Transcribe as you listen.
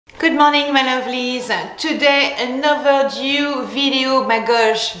Good morning, my lovelies. Today another due video. My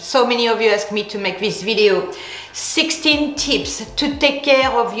gosh, so many of you asked me to make this video. 16 tips to take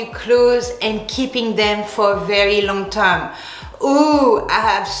care of your clothes and keeping them for a very long time. Ooh, I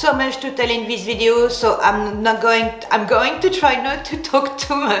have so much to tell in this video, so I'm going to try not to talk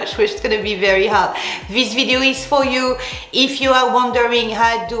too much, which is going to be very hard. This video is for you if you are wondering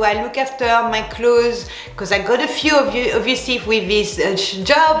how do I look after my clothes, because I got a few of you obviously with this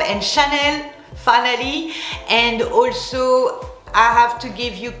job and channel finally, and also I have to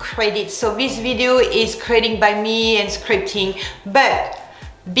give you credit. So this video is created by me and scripting, but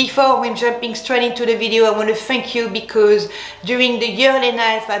before we're jumping straight into the video, I want to thank you because during the year and a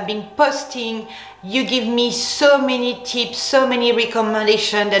half I've been posting, you give me so many tips, so many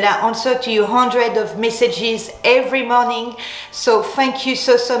recommendations that I answer to you hundreds of messages every morning. So thank you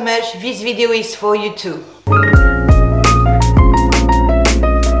so much. This video is for you too.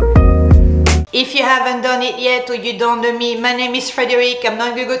 If you haven't done it yet or you don't know me, my name is Frederique. I'm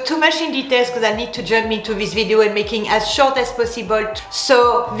not going to go too much in details because I need to jump into this video and making as short as possible.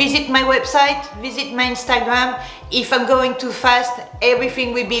 So visit my website, visit my Instagram. If I'm going too fast,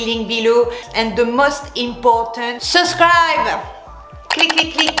 everything will be linked below. And the most important, subscribe! Click,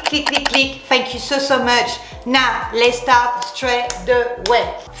 click, click, click, click, click. Thank you so much. Now, let's start straight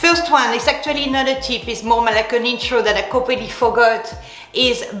away. First one is actually not a tip, it's more like an intro that I completely forgot,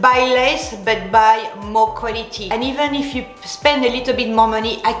 is buy less but buy more quality. And even if you spend a little bit more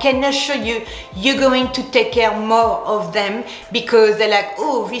money, I can assure you, you're going to take care more of them because they're like,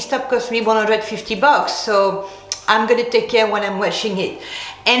 oh, this top cost me 150 bucks, so I'm gonna take care when I'm washing it.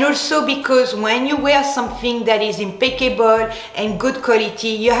 And also because when you wear something that is impeccable and good quality,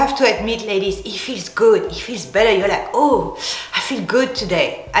 you have to admit, ladies, it feels good, it feels better. You're like, oh, I feel good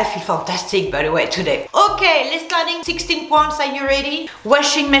today. I feel fantastic, by the way, today. Okay, let's start in 16 points. Are you ready?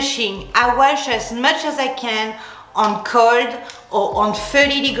 Washing machine. I wash as much as I can on cold or on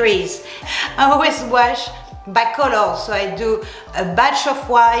 30 degrees. I always wash by color, so I do a batch of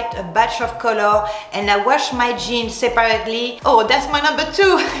white, a batch of color, and I wash my jeans separately. Oh, that's my number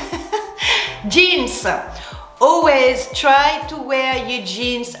 2. Jeans. Always try to wear your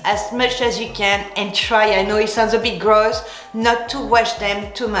jeans as much as you can, and try, I know it sounds a bit gross, not to wash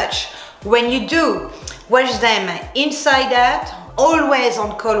them too much. When you do, wash them inside out, always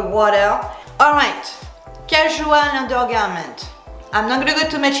on cold water. Alright, casual undergarment. I'm not going to go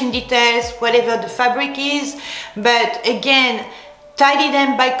too much in details, whatever the fabric is, but again, tidy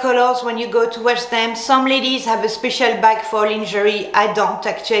them by colors when you go to wash them. Some ladies have a special bag for lingerie, I don't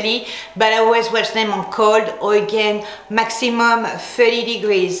actually, but I always wash them on cold or again, maximum 30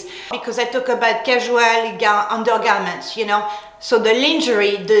 degrees. Because I talk about casual undergarments, you know. So the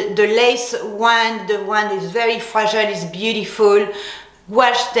lingerie, the lace one, the one is very fragile, is beautiful.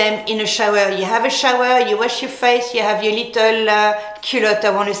 Wash them in a shower. You have a shower, you wash your face, you have your little culotte, I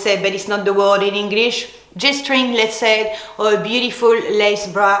want to say, but it's not the word in English. G-string, let's say, or a beautiful lace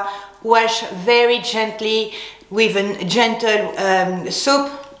bra. Wash very gently with a gentle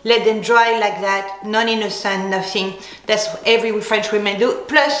soap. Let them dry like that, not in the sun, nothing. That's what every French women do.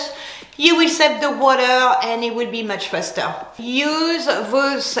 Plus, you will save the water and it will be much faster. Use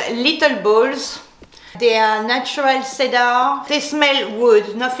those little bowls. They are natural cedar. They smell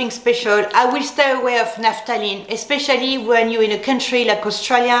wood, nothing special. I will stay away of naphthalene, especially when you're in a country like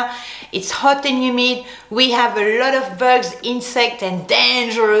Australia. It's hot and humid. We have a lot of bugs, insects, and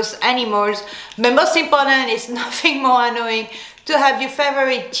dangerous animals. But most important, it's nothing more annoying to have your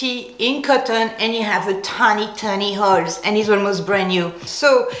favorite tea in cotton and you have a tiny holes and it's almost brand new.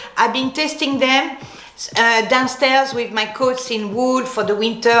 So I've been testing them downstairs with my coats in wool for the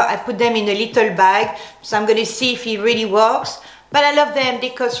winter. I put them in a little bag, so I'm going to see if it really works. But I love them, they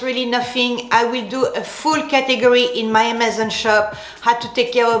cost really nothing. I will do a full category in my Amazon shop, how to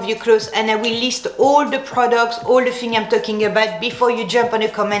take care of your clothes, and I will list all the products, all the things I'm talking about before you jump on a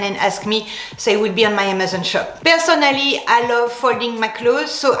comment and ask me, so it will be on my Amazon shop. Personally, I love folding my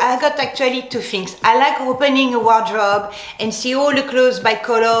clothes, so I got actually 2 things. I like opening a wardrobe and see all the clothes by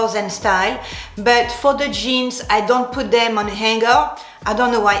colors and style, but for the jeans, I don't put them on a hanger. I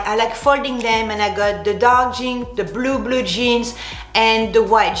don't know why. I like folding them, and I got the dark jeans, the blue jeans, and the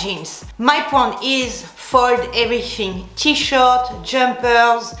white jeans. My point is fold everything. T-shirt,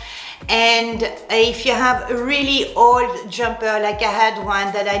 jumpers, and if you have a really old jumper, like I had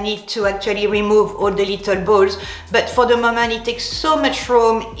one that I need to actually remove all the little balls, but for the moment it takes so much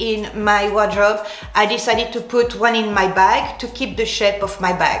room in my wardrobe, I decided to put one in my bag to keep the shape of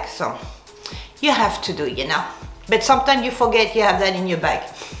my bag. So you have to do, you know. But sometimes you forget you have that in your bag.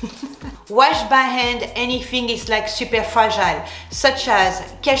 wash by hand anything is like super fragile, such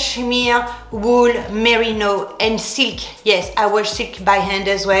as cashmere, wool, merino, and silk. Yes, I wash silk by hand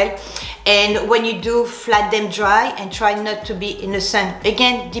as well. And when you do, flat them dry and try not to be in the sun.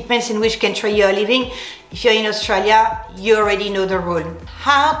 Again, depends in which country you're living. If you're in Australia, you already know the rule.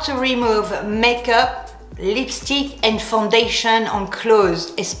 How to remove makeup, lipstick and foundation on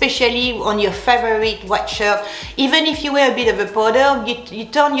clothes, especially on your favorite white shirt. Even if you wear a bit of a powder, you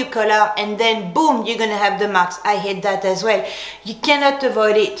turn your color and then boom, you're gonna have the marks. I hate that as well. You cannot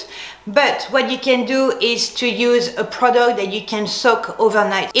avoid it. But what you can do is to use a product that you can soak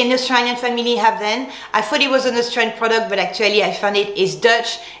overnight. In Australian family have then, I thought it was an Australian product, but actually I found it is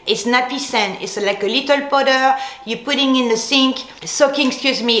Dutch. It's nappy sand. It's like a little powder you're putting in the sink, soaking,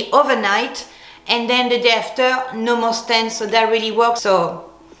 overnight. And then the day after, no more stains, so that really works.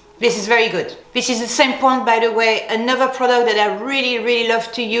 So this is very good. This is the same point, by the way. Another product that I really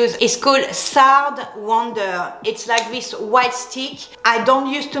love to use is called Sard Wonder. It's like this white stick. I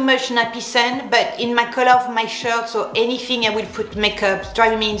don't use too much nappy sand, but in my color of my shirt, so anything I will put makeup, it's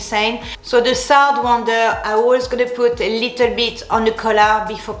driving me insane. So the Sard Wonder, I always gonna put a little bit on the collar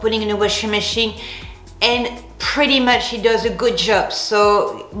before putting in the washing machine. And pretty much it does a good job.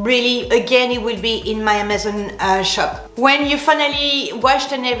 So really, again, it will be in my Amazon shop. When you finally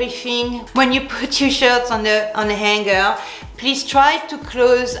washed and everything, when you put your shirts on the hanger, please try to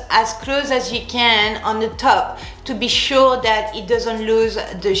close as you can on the top to be sure that it doesn't lose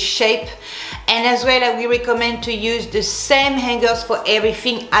the shape. And as well, I will recommend to use the same hangers for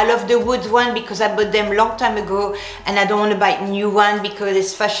everything. I love the wood one because I bought them a long time ago and I don't want to buy a new one because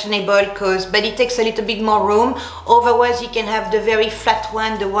it's fashionable, but it takes a little bit more room. Otherwise, you can have the very flat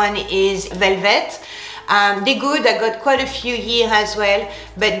one. The one is velvet. They're good. I got quite a few here as well,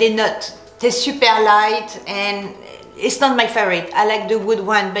 but they're super light and it's not my favorite. I like the wood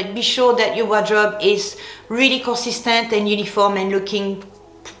one, but be sure that your wardrobe is really consistent and uniform and looking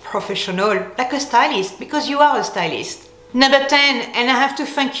professional, like a stylist, because you are a stylist. Number 10, and I have to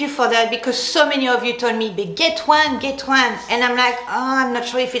thank you for that because so many of you told me, but get one, and I'm like, oh, I'm not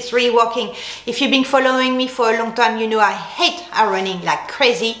sure if it's really working. If you've been following me for a long time, you know I hate ironing like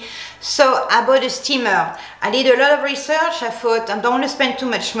crazy. So I bought a steamer. I did a lot of research. I thought I don't want to spend too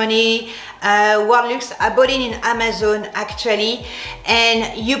much money. Warlux, I bought it in Amazon actually,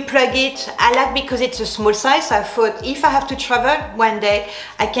 and you plug it. I like because it's a small size. I thought if I have to travel one day,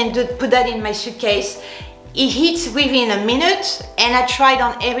 I can put that in my suitcase. It heats within a minute, and I tried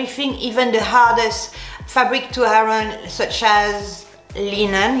on everything, even the hardest fabric to iron, such as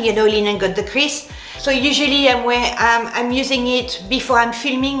linen. You know, linen got the crease. So usually I'm using it before I'm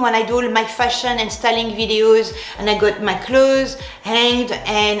filming, when I do all my fashion and styling videos, and I got my clothes hanged,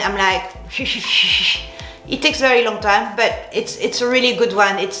 and I'm like, it takes a very long time, but it's a really good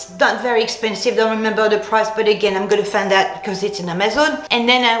one. It's not very expensive, don't remember the price, but again, I'm gonna find that because it's in Amazon. And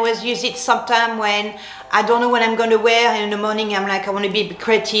then I always use it sometime when I don't know what I'm gonna wear, and in the morning I'm like, I want to be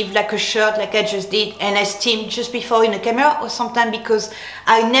creative, like a shirt, like I just did, and I steam just before in the camera, or sometimes because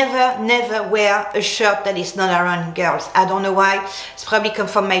I never wear a shirt that is not ironed, girls. I don't know why. It's probably come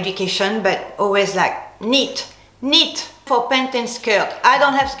from my education, but always like neat. For pant and skirt. I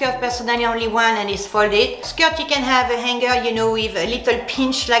don't have skirt personally, only one, and it's folded. Skirt, you can have a hanger, you know, with a little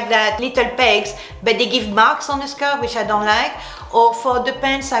pinch like that, little pegs, but they give marks on the skirt, which I don't like. Or for the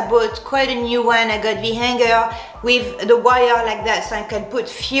pants, I bought quite a new one. I got the hanger with the wire like that, so I can put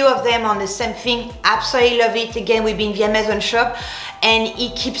few of them on the same thing. Absolutely love it. Again, we've been the Amazon shop, and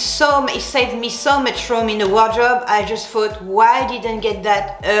it saved me so much room in the wardrobe. I just thought, why didn't get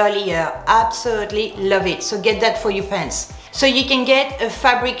that earlier? Absolutely love it. So get that for your pants. So you can get a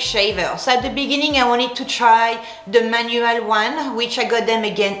fabric shaver. So at the beginning I wanted to try the manual one, which I got them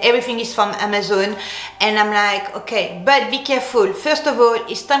again. Everything is from Amazon, and I'm like, okay, but be careful. First of all,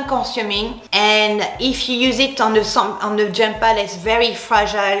 it's time consuming, and if you use it on the jumper that's very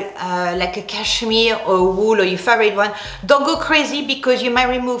fragile, like a cashmere or wool or your favorite one, don't go crazy because you might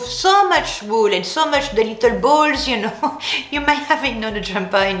remove so much wool and so much the little balls, you know, you might have it on the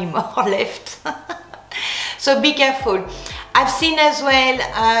jumper anymore left. So be careful. I've seen as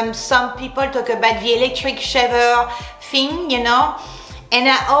well some people talk about the electric shaver thing, you know, and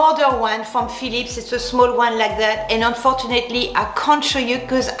I ordered one from Philips. It's a small one like that, and unfortunately I can't show you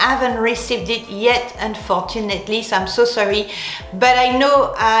because I haven't received it yet, unfortunately, so I'm so sorry. But I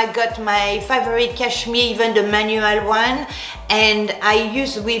know I got my favorite cashmere, even the manual one, and I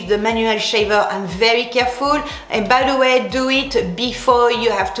use with the manual shaver. I'm very careful, and by the way, do it before you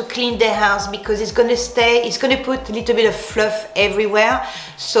have to clean the house because it's gonna put a little bit of fluff everywhere.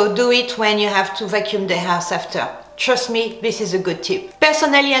 So do it when you have to vacuum the house after. Trust me, this is a good tip.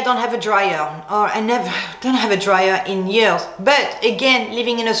 Personally, I don't have a dryer, or I don't have a dryer in years. But again,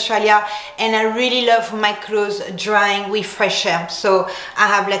 living in Australia, and I really love my clothes drying with fresh air. So I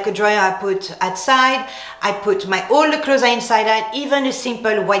have like a dryer I put outside. I put all the clothes are inside out, even a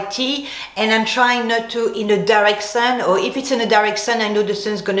simple white tee. And I'm trying not to in a direct sun, or if it's in a direct sun, I know the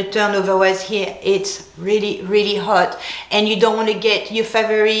sun's gonna turn, otherwise here it's really, really hot. And you don't want to get your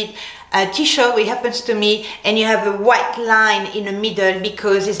favorite t-shirt, which happens to me, and you have a white line in the middle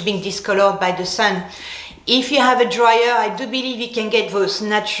because it's been discolored by the sun. If you have a dryer, I do believe you can get those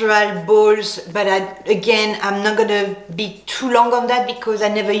natural balls, but again, I'm not gonna be too long on that because I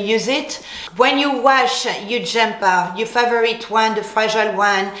never use it. When you wash your jumper, your favorite one, the fragile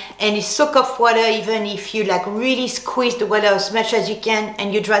one, and you soak off water, even if you like really squeeze the water as much as you can,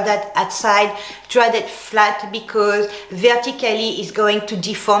 and you dry that outside, dry that flat, because vertically it's going to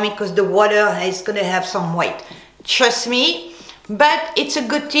deform it because the water is gonna have some weight. Trust me. But it's a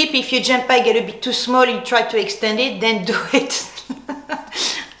good tip. If your jumper get a bit too small, you try to extend it, then do it.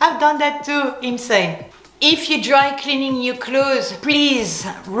 I've done that too, insane. If you dry cleaning your clothes, please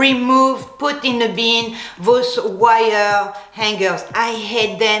put in the bin those wire hangers. I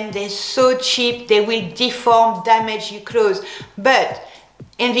hate them, they're so cheap, they will deform, damage your clothes. But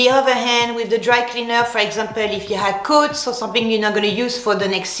on the other hand, with the dry cleaner, for example, if you have coats or something you're not going to use for the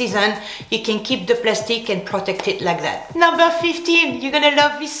next season, you can keep the plastic and protect it like that. Number 15, you're going to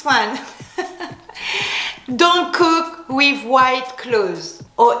love this one. Don't cook with white clothes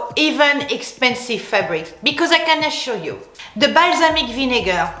or even expensive fabric, because I can assure you, the balsamic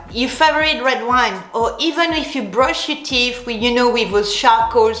vinegar, your favorite red wine, or even if you brush your teeth with, with those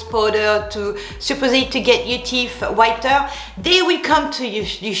charcoal powder to supposedly to get your teeth whiter, they will come to your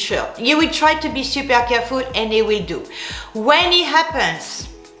shirt. You will try to be super careful and they will do. When it happens,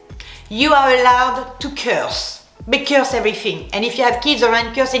 you are allowed to curse. But curse everything. And if you have kids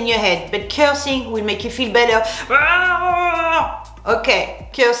around, curse in your head. But cursing will make you feel better. Okay,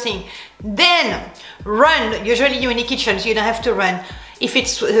 cursing. Then run. Usually you're in the kitchen, so you don't have to run. If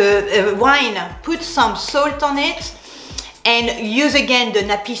it's wine, put some salt on it and use again the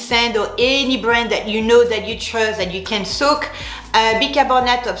nappy sand or any brand that you know that you trust that you can soak.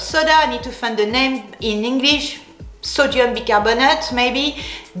 Bicarbonate of soda. I need to find the name in English. Sodium bicarbonate, maybe.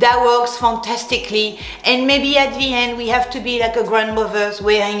 That works fantastically. And maybe at the end we have to be like a grandmother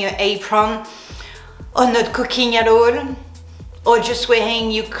wearing an apron, or not cooking at all, or just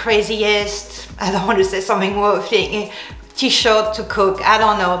wearing your craziest, I don't want to say something more thing, t-shirt to cook. I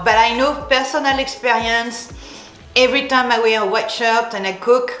don't know, but I know personal experience. Every time I wear a white shirt and I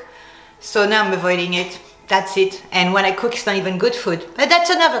cook, so now I'm avoiding it. That's it. And when I cook, it's not even good food, but that's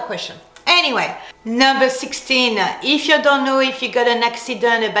another question. Anyway, number 16, if you don't know if you got an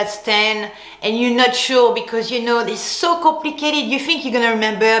accident, a bad stain, and you're not sure because it's so complicated, you think you're gonna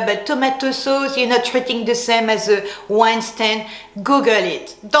remember, but tomato sauce, you're not treating the same as a wine stain, Google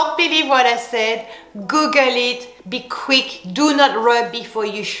it. Don't believe what I said, Google it, be quick, do not rub before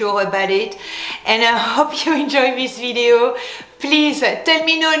you're sure about it. And I hope you enjoyed this video. Please tell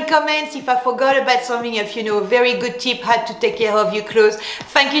me in comments if I forgot about something, if you know a very good tip how to take care of your clothes.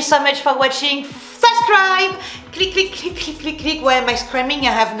 Thank you so much for watching. Subscribe, click, click, click, click, click, click. Why am I screaming?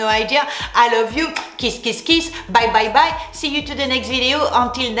 I have no idea. I love you. Kiss, kiss, kiss. Bye, bye, bye. See you to the next video.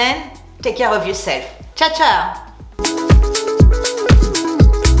 Until then, take care of yourself. Ciao, ciao.